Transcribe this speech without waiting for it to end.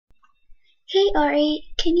Hey Ari,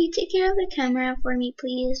 can you take care of the camera for me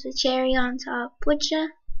please with cherry on top, would ya?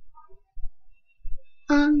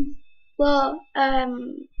 Um,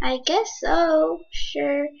 I guess so.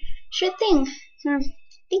 Sure thing.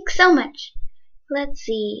 Thanks so much. Let's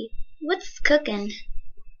see. What's cooking?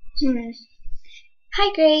 Hmm.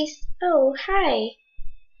 Hi Grace. Oh, hi.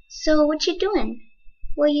 So what you doing?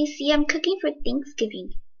 Well, you see, I'm cooking for Thanksgiving.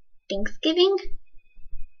 Thanksgiving?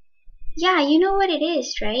 Yeah, you know what it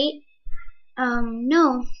is, right?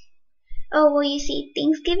 No. Oh, well, you see,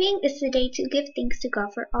 Thanksgiving is the day to give thanks to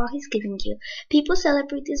God for all He's given you. People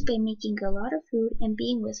celebrate this by making a lot of food and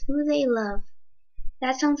being with who they love.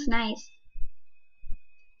 That sounds nice.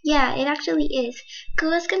 Yeah, it actually is.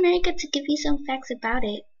 Go ask America to give you some facts about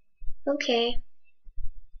it. Okay.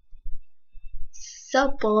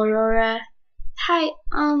 Sup, Aurora? Hi,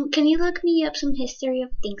 can you look me up some history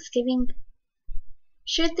of Thanksgiving?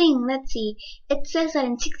 Sure thing, let's see. It says that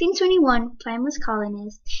in 1621, Plymouth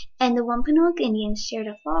colonists and the Wampanoag Indians shared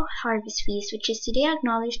a fall harvest feast, which is today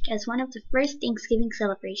acknowledged as one of the first Thanksgiving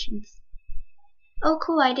celebrations. Oh,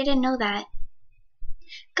 cool, I didn't know that.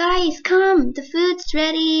 Guys, come! The food's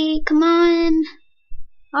ready! Come on!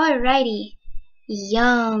 Alrighty.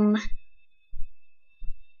 Yum!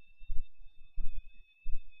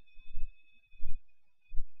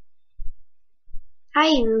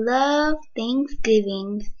 I love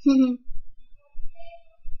Thanksgiving.